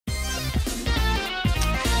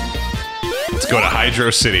go to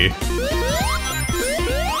Hydrocity.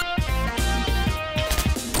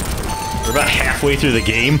 We're about halfway through the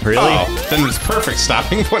game, really? Oh, then it's perfect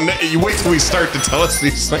stopping. You wait till we start to tell us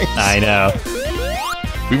these things. I know.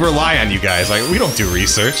 We rely on you guys. Like, we don't do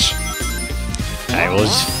research. Alright, we'll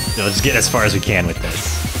just get as far as we can with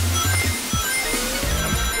this.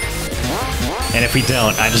 And if we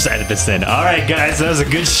don't, I just edit this in. Alright, guys, that was a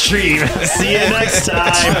good stream. See you next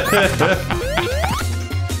time.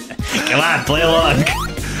 Come on, play along.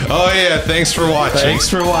 Oh, yeah, thanks for watching. Thanks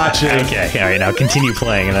for watching. Okay, alright, now continue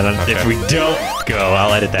playing, and then if we don't go,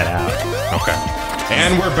 I'll edit that out. Okay.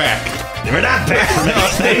 And we're back. We're not back from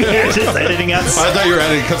anything. We're just editing out. I thought you were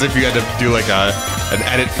editing because if you had to do like an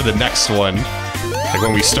edit for the next one, like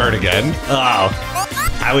when we start again. Oh,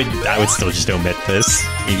 I would still just omit this.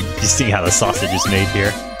 You see how the sausage is made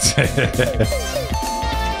here.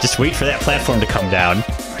 Just wait for that platform to come down.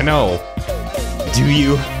 I know. Do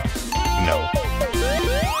you? No.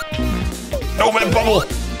 No, man, bubble!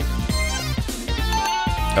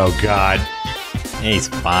 Oh god. He's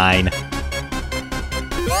fine.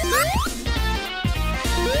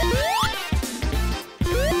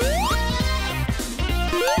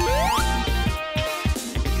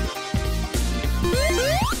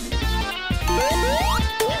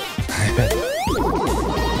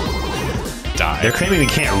 They're claiming we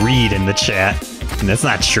can't read in the chat, and that's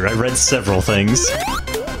not true. I read several things.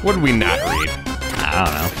 What did we not read? I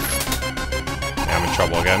don't know. Yeah, I'm in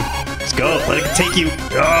trouble again. Let's go. Let it take you.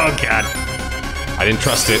 Oh, God. I didn't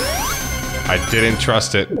trust it. I didn't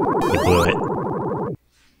trust it. You blew it.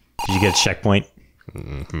 Did you get a checkpoint?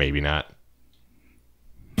 Maybe not.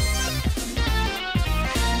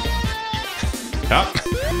 Yep.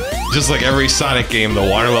 Just like every Sonic game, the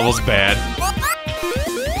water level's bad.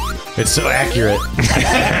 It's so accurate.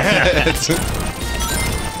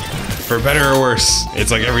 For better or worse,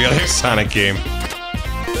 it's like every other Sonic game.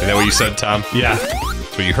 Is that what you said, Tom? Yeah.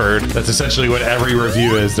 That's what you heard? That's essentially what every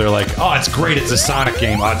review is. They're like, oh, it's great, it's a Sonic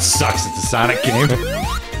game. Oh, it sucks, it's a Sonic game.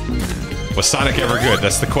 Was Sonic ever good?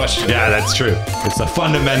 That's the question. Yeah, that's true. It's a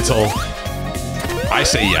fundamental I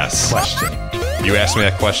say yes. question. You asked me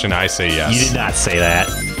that question, I say yes. You did not say that.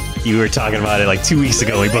 You were talking about it like 2 weeks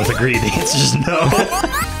ago. We both agreed. The answer is no.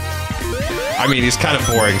 I mean, he's kind of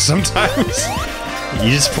boring sometimes.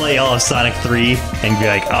 You just play all of Sonic 3 and be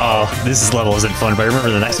like, oh, this level isn't fun, but I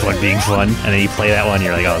remember the next one being fun. And then you play that one and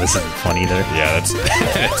you're like, oh, this isn't fun either. Yeah,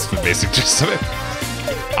 that's the basic gist of it.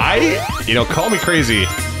 You know, call me crazy.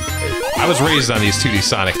 I was raised on these 2D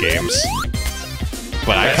Sonic games.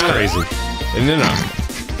 But I kind of crazy. No.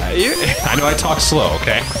 I know I talk slow,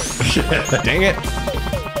 okay? Dang it.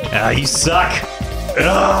 You suck.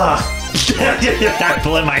 Ugh. I'm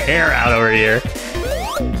pulling my hair out over here.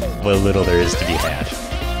 What little there is to be had.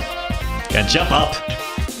 Gotta jump up.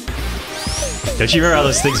 Don't you remember how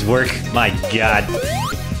those things work? My god.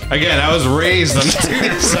 Again, I was raised on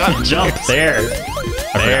 2D Sonic. Jump there.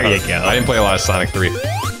 There you go. I didn't play a lot of Sonic 3.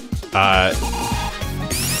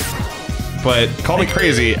 But call me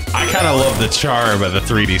crazy, I kind of love the charm of the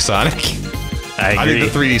 3D Sonic. I agree. I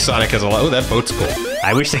think the 3D Sonic has a lot. Oh, that boat's cool.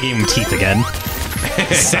 I wish they gave him teeth again.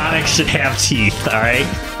 Sonic should have teeth, alright?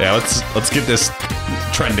 Yeah, let's get this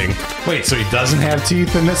trending. Wait, so he doesn't have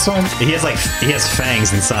teeth in this one? He has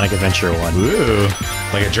fangs in Sonic Adventure 1. Ooh.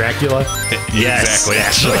 Like a Dracula? Yes, exactly.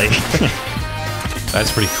 actually.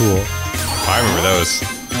 That's pretty cool. I remember those.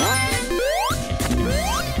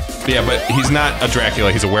 Yeah, but he's not a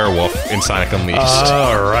Dracula, he's a werewolf in Sonic Unleashed.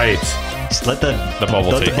 Oh, right. Just let the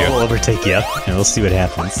bubble take you. overtake you, and we'll see what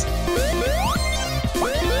happens.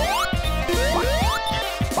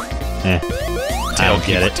 I don't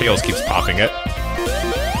get it. Tails keeps popping it.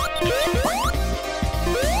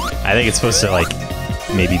 I think it's supposed to, like,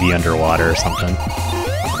 maybe be underwater or something.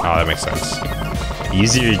 Oh, that makes sense.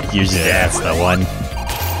 Use that's the one.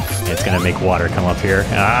 It's gonna make water come up here.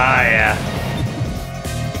 Ah, yeah.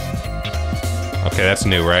 Okay, that's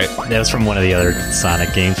new, right? That was from one of the other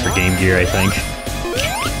Sonic games for Game Gear, I think.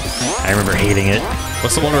 I remember hating it.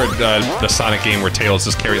 What's the one where the Sonic game where Tails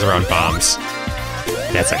just carries around bombs?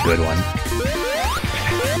 That's a good one.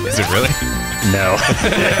 Is it really? No.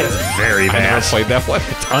 It's very bad. I never played that one.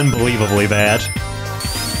 It's unbelievably bad.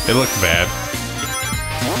 It looked bad.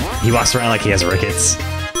 He walks around like he has rickets.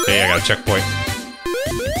 Hey, I got a checkpoint.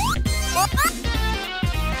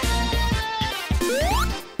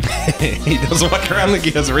 He does walk around like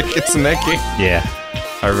he has rickets in that game. Yeah.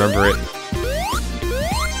 I remember it.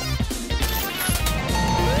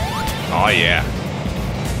 Oh, yeah.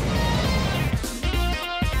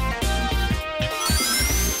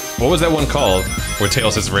 What was that one called where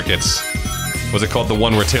Tails has rickets? Was it called the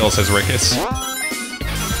one where Tails has rickets?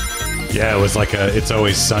 Yeah, it was like a It's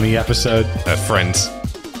Always Sunny episode. Friends.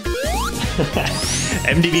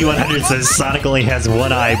 MDB 100 says Sonic only has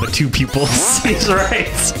one eye but two pupils. He's right.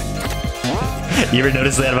 You ever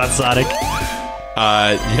notice that about Sonic?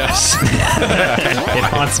 Yes. It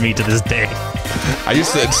haunts me to this day.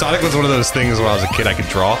 Sonic was one of those things when I was a kid I could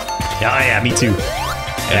draw. Oh yeah, me too.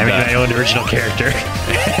 And I made my own original character.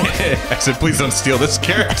 I said, please don't steal this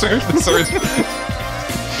character.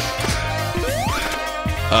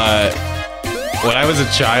 When I was a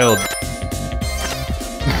child,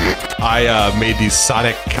 I made these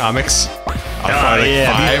Sonic comics. I was probably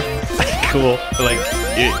 5. Cool.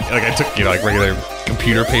 I took like regular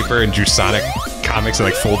computer paper and drew Sonic comics and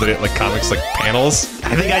like folded it like comics like panels.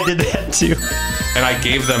 I think I did that too. And I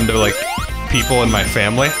gave them to like people in my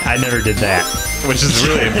family. I never did that, which is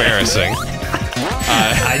really embarrassing.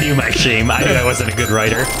 I knew my shame. I knew I wasn't a good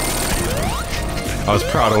writer. I was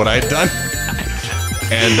proud of what I had done.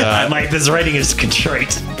 And this writing is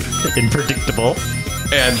contrite and predictable.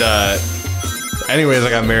 And anyways, I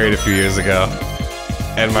got married a few years ago,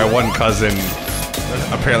 and my one cousin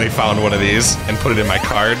apparently found one of these and put it in my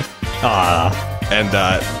card. And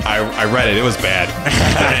I read it. It was bad.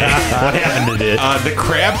 What happened to it? The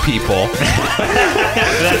crab people.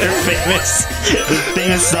 They're famous.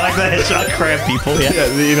 Famous Sonic the Hedgehog crab people. Yeah.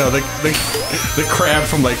 The crab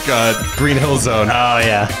from like Green Hill Zone. Oh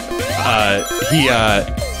yeah.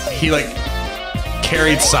 He like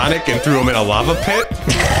carried Sonic and threw him in a lava pit,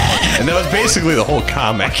 and that was basically the whole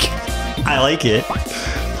comic. I like it.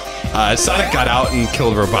 Sonic got out and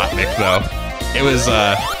killed Robotnik though. It was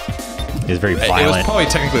very violent. It was probably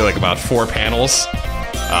technically like about 4 panels,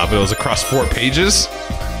 but it was across 4 pages.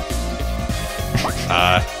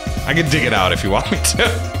 I can dig it out if you want me to.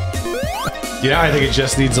 Yeah, I think it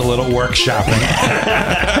just needs a little workshopping.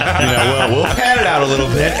 We'll pad it out a little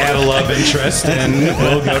bit, add a love interest, and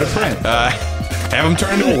we'll go to print. Have him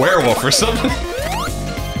turn into a werewolf or something.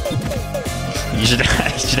 You should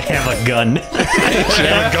have a gun. You should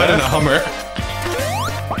have a gun and a Hummer.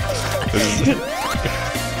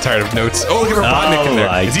 Tired of notes. Oh, look at Robotnik in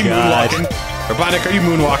there. Is he moonwalking? Robotnik, are you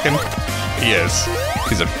moonwalking? He is.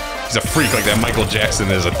 He's a freak like that Michael Jackson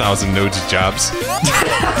has 1,000 nodes jobs.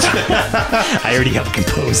 I already have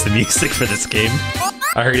composed the music for this game.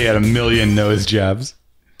 I heard he had 1 million nose jobs.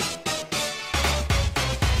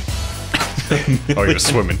 Oh, he was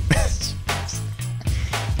swimming.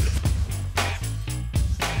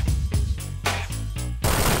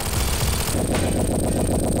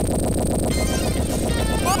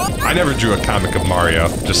 I never drew a comic of Mario,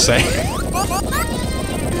 just saying.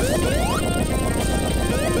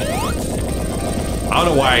 I don't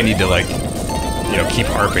know why I need to, like, keep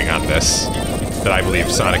harping on this, that I believe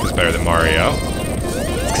Sonic is better than Mario.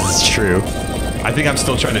 It's because it's true. I think I'm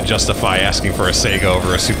still trying to justify asking for a Sega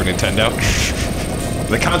over a Super Nintendo.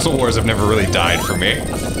 The console wars have never really died for me.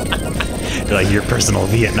 You're like your personal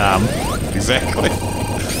Vietnam. Exactly.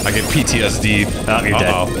 I get PTSD. Oh, you're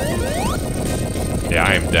dead. Yeah,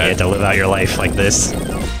 I am dead. You have to live out your life like this.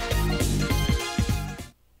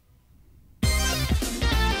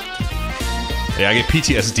 Yeah, I get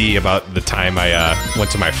PTSD about the time I went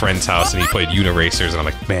to my friend's house and he played Uniracers, and I'm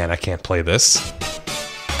like, man, I can't play this.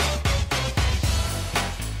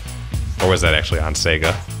 Or was that actually on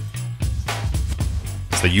Sega?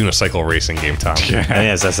 It's the unicycle racing game, Tom.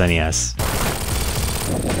 Yes, SNES.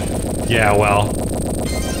 Yeah, well,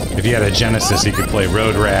 if you had a Genesis, you could play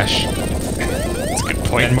Road Rash. That's a good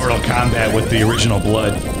point. And Mortal Kombat with the original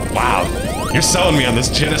Blood. Wow, you're selling me on this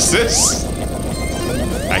Genesis.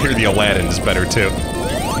 I hear the Aladdin is better too.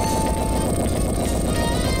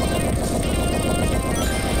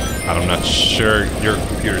 I'm not sure. Your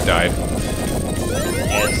computer died.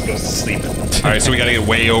 Yeah, it just goes to sleep. Alright, so we gotta get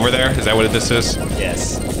way over there? Is that what this is?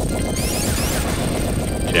 Yes.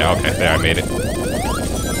 Yeah, okay. There, I made it.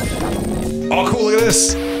 Oh, cool, look at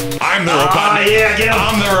this! I'm the Robotnik. Yeah, get him.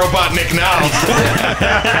 I'm the Robotnik now.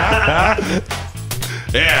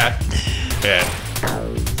 Yeah. Yeah.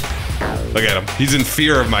 Look at him. He's in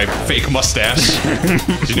fear of my fake mustache.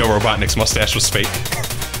 Did you know Robotnik's mustache was fake?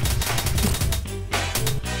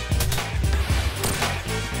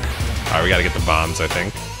 Alright, we gotta get the bombs, I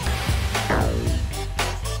think.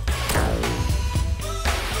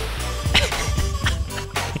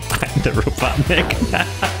 I'm the Robotnik.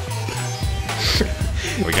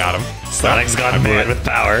 We got him. Sonic's gone mad with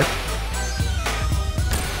power.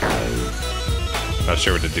 Not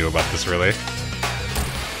sure what to do about this, really.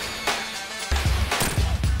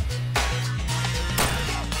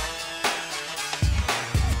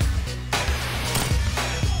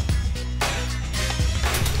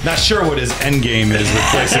 Not sure what his endgame is with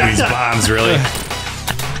placing these bombs, really.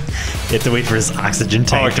 You have to wait for his oxygen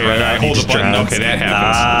tank to Okay, run I out. and he hold the just button. drowns. Okay, that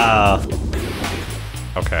happens.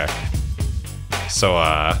 Ah, Okay. So,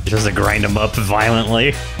 you're supposed to grind him up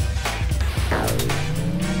violently.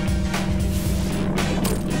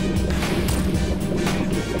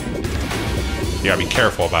 you gotta be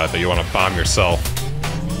careful about it, though. You want to bomb yourself.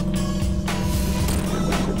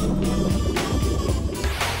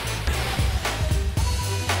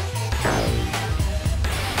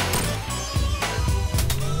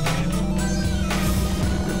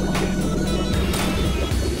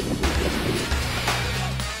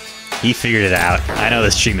 He figured it out. I know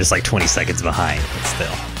this stream is like 20 seconds behind, but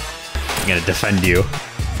still. I'm gonna defend you.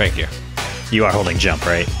 Thank you. You are holding jump,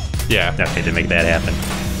 right? Yeah. Okay, to make that happen.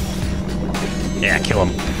 Yeah, kill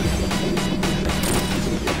him.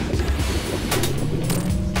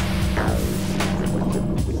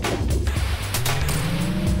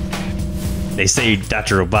 They say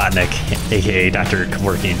Dr. Robotnik, aka Dr.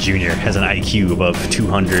 Kevorkian Jr., has an IQ above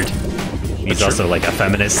 200. He's true. also like a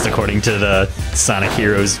feminist, according to the Sonic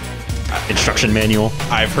Heroes instruction manual.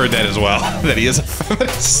 I've heard that as well, that he is a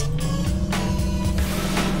feminist.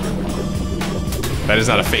 That is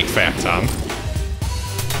not a fake fact, Tom.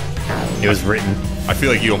 It was written. I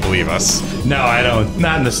feel like you don't believe us. No, I don't.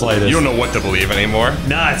 Not in the slightest. You don't know what to believe anymore.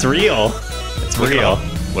 Nah, it's real. It's Look it real.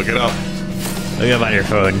 up. Look it up. Look it up on your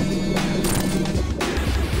phone.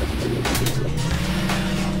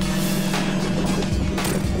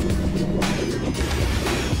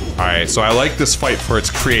 Alright, so I like this fight for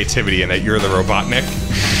its creativity and that you're the Robotnik.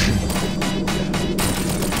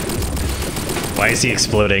 Why is he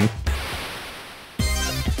exploding?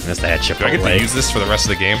 Must have had Do I get to Chipotle. use this for the rest of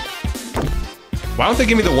the game? Why don't they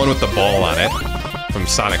give me the one with the ball on it from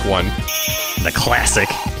Sonic 1? The classic.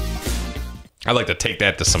 I'd like to take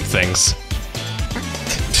that to some things.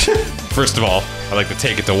 First of all, I'd like to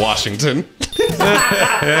take it to Washington.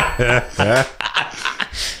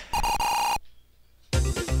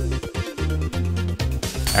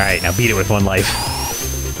 Alright, now beat it with one life.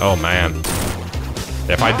 Oh man.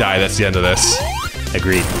 If I die, that's the end of this.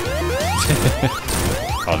 Agreed.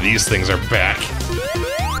 Oh, these things are back.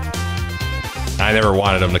 I never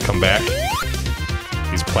wanted them to come back.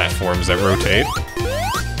 These platforms that rotate.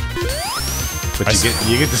 But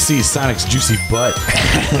you get to see Sonic's juicy butt.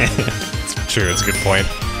 It's true, it's a good point.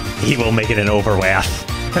 He will make it an overwaff.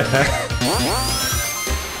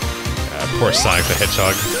 Poor Sonic the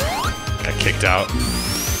Hedgehog. Got kicked out.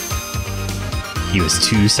 He was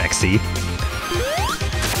too sexy.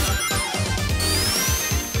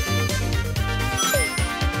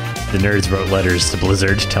 The nerds wrote letters to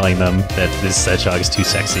Blizzard telling them that this hedgehog is too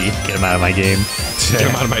sexy. Get him out of my game. Get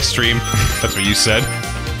him out of my stream. That's what you said.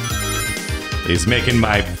 He's making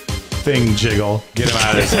my thing jiggle. Get him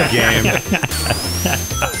out of this game.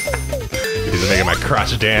 He's making my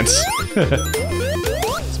crotch dance.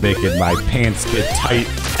 It's making my pants get tight.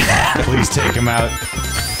 Please take him out.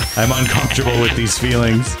 I'm uncomfortable with these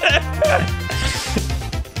feelings.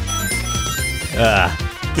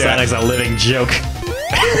 Sonic's a living joke.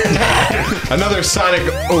 Another Sonic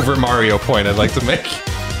over Mario point I'd like to make.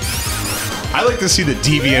 I like to see the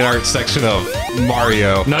DeviantArt section of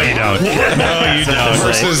Mario. No, you don't. No, you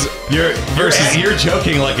don't. You're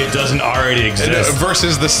joking like it doesn't already exist.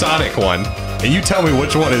 Versus the Sonic one. And you tell me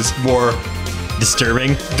which one is more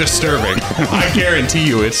Disturbing. disturbing. I guarantee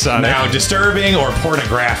you it's Sonic. Now, disturbing or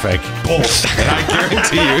pornographic? Both. And I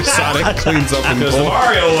guarantee you Sonic cleans up in Because the both.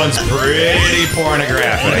 Mario one's pretty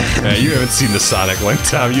pornographic. You haven't seen the Sonic one,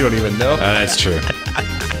 Tom. You don't even know. That's true.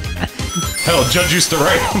 Hell, Judge used to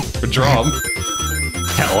write them or draw them.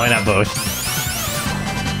 Hell, why not both?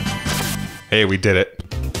 Hey, we did it.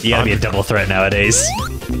 You gotta be a double threat nowadays.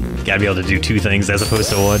 Gotta be able to do two things as opposed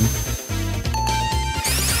to one.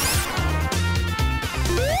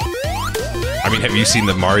 I mean, have you seen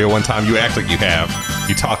the Mario one, Tom? You act like you have.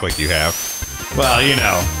 You talk like you have. Well, you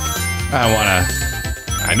know, I don't want to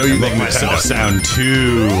I know you make love myself Nintendo. sound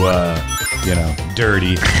too,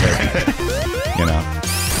 dirty. But,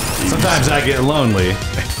 sometimes I get lonely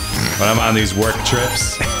when I'm on these work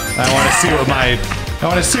trips. I want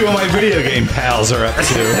to see what my video game pals are up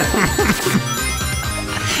to.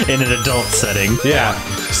 In an adult setting. Yeah.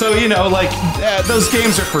 So, those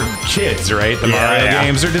games are for kids, right? The Yeah, Mario yeah.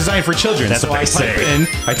 games are designed for children. That's so what I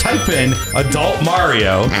they type in adult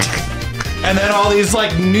Mario, and then all these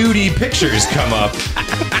nudie pictures come up.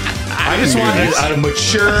 I just want a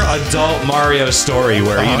mature adult Mario story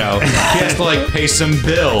where, he has to pay some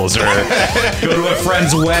bills or go to a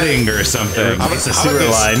friend's wedding or something. It's a sewer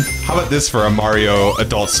line. How about this for a Mario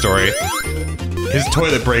adult story? his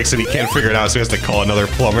toilet breaks and he can't figure it out, so he has to call another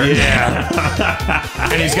plumber. Yeah.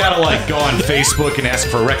 And he's got to like go on Facebook and ask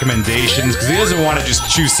for recommendations because he doesn't want to just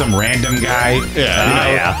choose some random guy.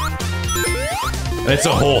 Yeah. It's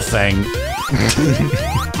a whole thing.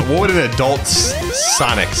 What would an adult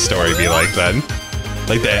Sonic story be like then?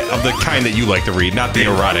 Like that of the kind that you like to read, not the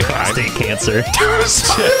erotic kind. Prostate cancer.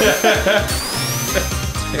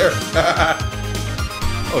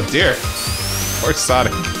 Oh dear. Poor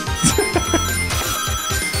Sonic.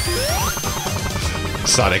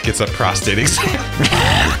 Sonic gets a prostate exam.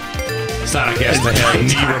 Sonic has to have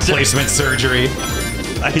knee replacement surgery.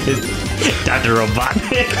 Dr.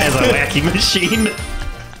 Robotnik has a wacky machine.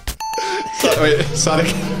 Wait,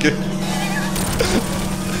 Sonic.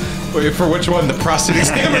 Wait, for which one? The prostate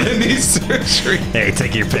exam or the knee surgery? Hey,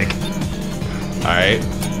 take your pick. Alright.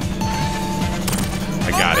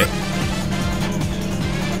 I got it.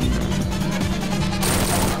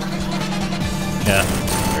 Yeah.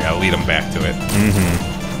 We gotta lead him back to it.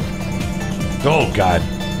 Oh, God.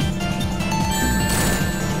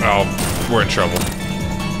 Oh, we're in trouble.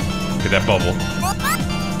 Look at that bubble.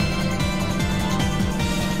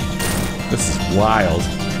 This is wild.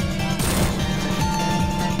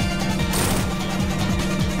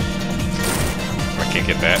 I can't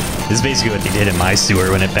get that. This is basically what they did in my sewer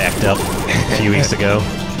when it backed up a few weeks ago.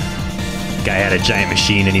 Guy had a giant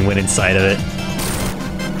machine and he went inside of it.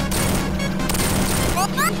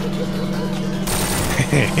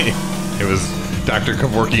 It was Dr.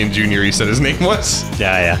 Kevorkian Jr. He said his name was.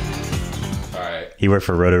 Yeah. Alright, He worked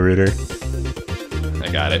for Roto-Rooter.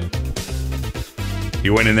 I got it.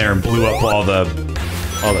 You went in there and blew up all the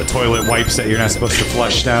toilet wipes that you're not supposed to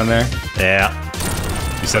flush down there. Yeah.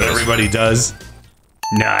 You said everybody does.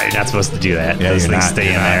 No, you're not supposed to do that. Yeah, Those you're things not.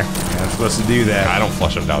 stay You're in there. You're not supposed to do that. I don't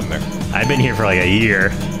flush them down there. I've been here for like a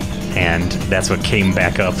year, and that's what came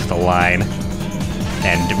back up the line.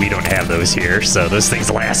 And we don't have those here, so those things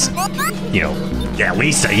last, you know, at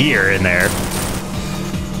least a year in there.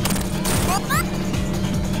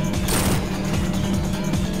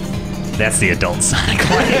 That's the adult Sonic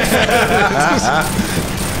life.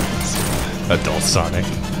 Adult Sonic.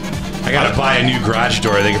 I gotta buy a new garage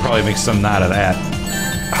door. They could probably make something out of that.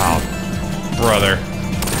 Oh, brother.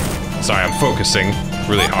 Sorry, I'm focusing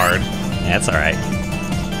really hard. That's all right.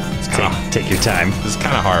 Take your time. This is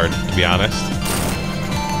kind of hard, to be honest.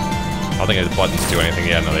 I don't think the buttons do anything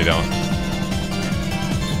yet. No, they don't.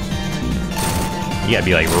 You gotta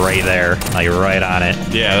be like right there, like right on it.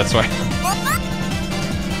 Yeah, that's why.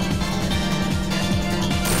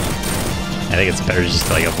 I think it's better just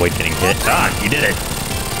to like avoid getting hit. Ah, you did it.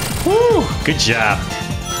 Woo! Good job.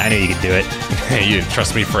 I knew you could do it. You didn't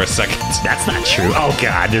trust me for a second. That's not true. Oh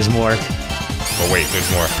god, there's more. Oh wait,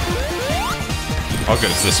 there's more. Oh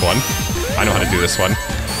good, it's this one. I know how to do this one.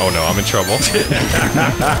 Oh no, I'm in trouble.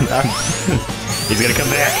 He's gonna come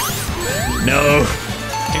back. No.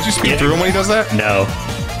 Can't you speed through him when he does that? No.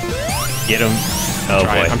 Get him. Oh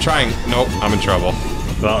boy. I'm trying. Nope, I'm in trouble.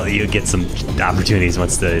 Well, you'll get some opportunities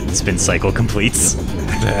once the spin cycle completes.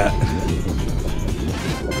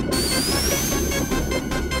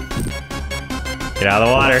 Get out of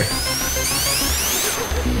the water.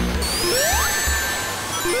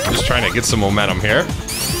 I'm just trying to get some momentum here.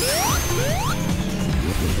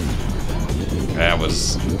 That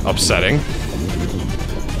was upsetting.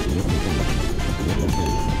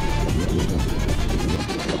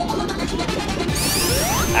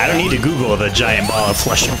 I don't need to Google the giant ball of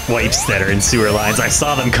flush wipes that are in sewer lines. I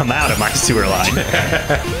saw them come out of my sewer line.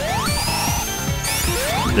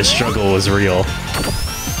 The struggle was real.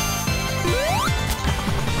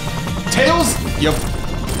 Tails! Yep.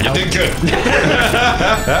 You did good.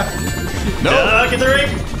 No! Get the ring!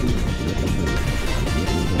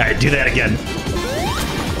 Alright, do that again.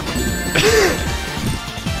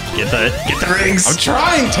 Get the rings! I'm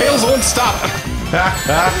trying! Tails won't stop!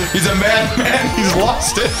 He's a madman! He's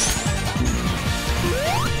lost it!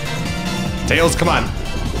 Tails, come on!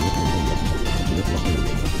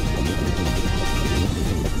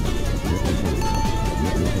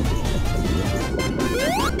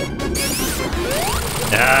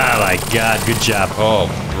 Ah, my god, good job. Oh,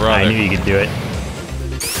 brother. I knew you could do it.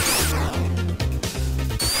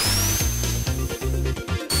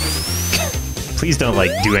 Please don't,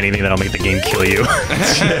 like, do anything that'll make the game kill you.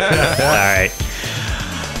 Alright.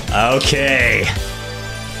 Okay.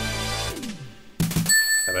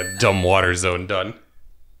 Got a dumb water zone done.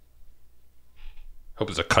 Hope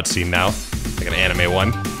it's a cutscene now. Like an anime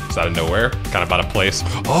one. It's out of nowhere. Kind of out of place.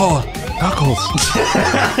 Oh, Knuckles!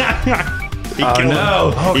 He killed him.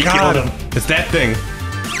 Oh, He God. killed him. It's that thing.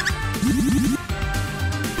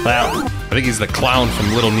 Well, think he's the clown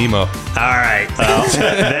from Little Nemo. All right. Well,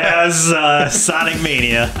 that was Sonic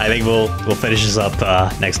Mania. I think we'll finish this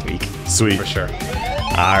up next week. Sweet. For sure.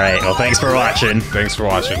 All right. Well, thanks for watching. Thanks for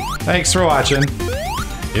watching. Thanks for watching. You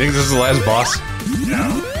think this is the last boss?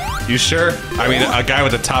 No. You sure? I mean, a guy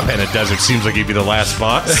with a top hat in a desert seems like he'd be the last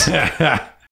boss.